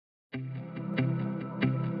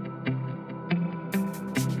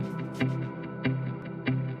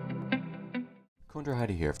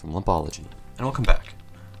Heidi here from Lumpology, and welcome back.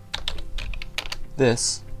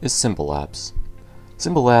 This is Symbolabs.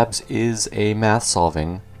 Symbolabs is a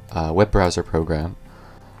math-solving web browser program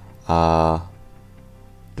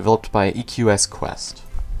developed by EQS Quest.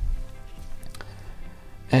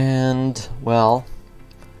 And, well,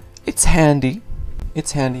 it's handy,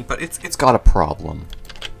 but it's got a problem.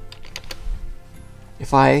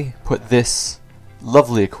 If I put this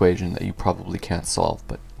lovely equation that you probably can't solve,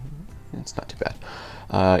 but it's not too bad,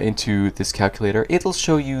 into this calculator, it'll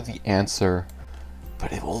show you the answer,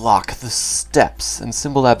 but it will lock the steps, and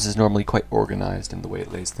Symbolabs is normally quite organized in the way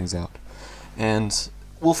it lays things out. And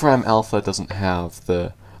Wolfram Alpha doesn't have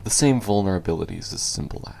the same vulnerabilities as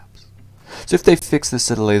Symbolabs. So if they fix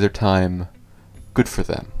this at a later time, good for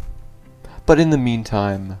them. But in the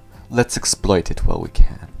meantime, let's exploit it while we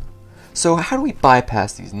can. So how do we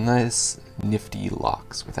bypass these nice, nifty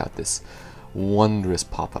locks without this wondrous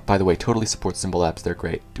pop-up? By the way, totally support Symbolabs, they're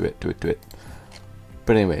great. Do it, do it, do it.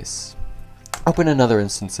 But anyways, open another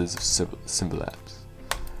instances of Symbolabs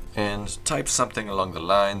and type something along the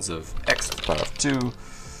lines of x to the power of 2.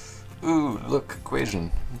 Ooh, look,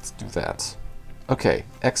 equation. Let's do that. Okay,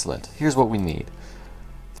 excellent. Here's what we need.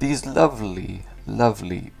 These lovely,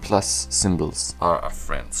 lovely plus symbols are our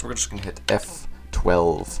friends. So we're just going to hit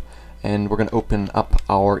F12, and we're going to open up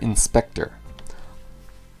our inspector.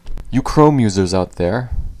 You Chrome users out there,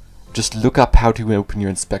 just look up how to open your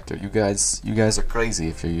inspector. You guys are crazy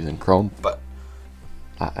if you're using Chrome, but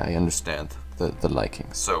I understand the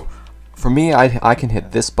liking. So for me, I can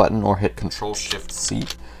hit this button or hit Control-Shift-C,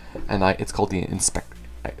 and it's called the inspector.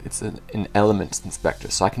 It's an element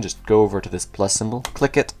inspector. So I can just go over to this plus symbol,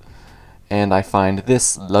 click it, and I find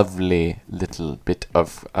this lovely little bit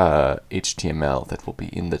of HTML that will be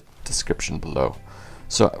in the description below.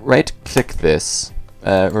 So right-click this,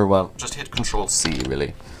 or well, just hit Control-C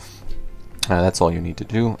really. That's all you need to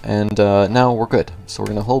do, and now we're good. So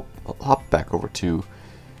we're gonna hop back over to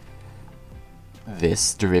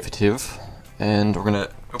this derivative, and we're gonna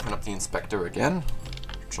open up the inspector again.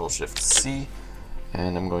 Control-Shift-C,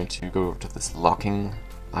 and I'm going to go over to this locking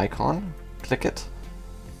icon, click it,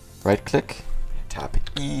 right-click, tap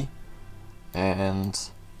E, and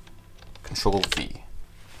Control-V.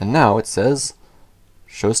 And now it says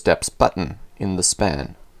showStepsButton in the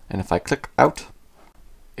span. And if I click out,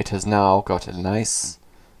 it has now got a nice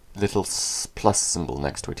little plus symbol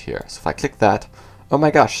next to it here. So if I click that, oh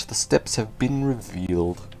my gosh, the steps have been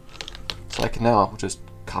revealed. So I can now just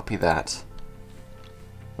copy that,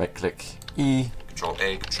 right-click E,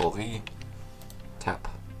 Control-A, Control-V, tap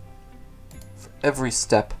for every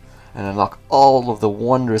step, and unlock all of the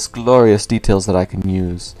wondrous, glorious details that I can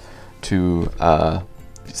use to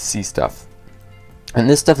see stuff. And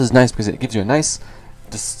this stuff is nice because it gives you a nice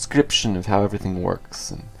description of how everything works,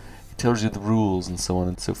 and it tells you the rules and so on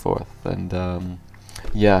and so forth. And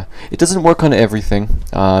yeah, it doesn't work on everything.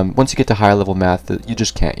 Once you get to higher level math, you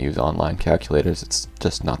just can't use online calculators. It's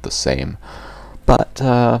just not the same. But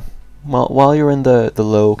well, while you're in the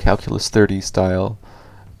low calculus 30 style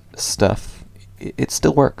stuff, it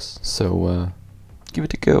still works. So give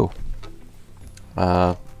it a go.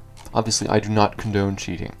 Obviously, I do not condone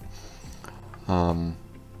cheating.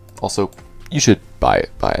 Also, you should buy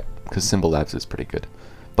it, because Symbolabs is pretty good.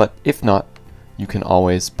 But if not, you can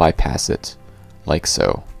always bypass it, like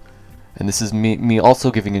so. And this is me also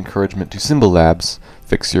giving encouragement to Symbolabs,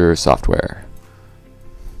 fix your software.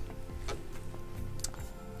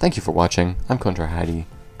 Thank you for watching. I'm Heidi.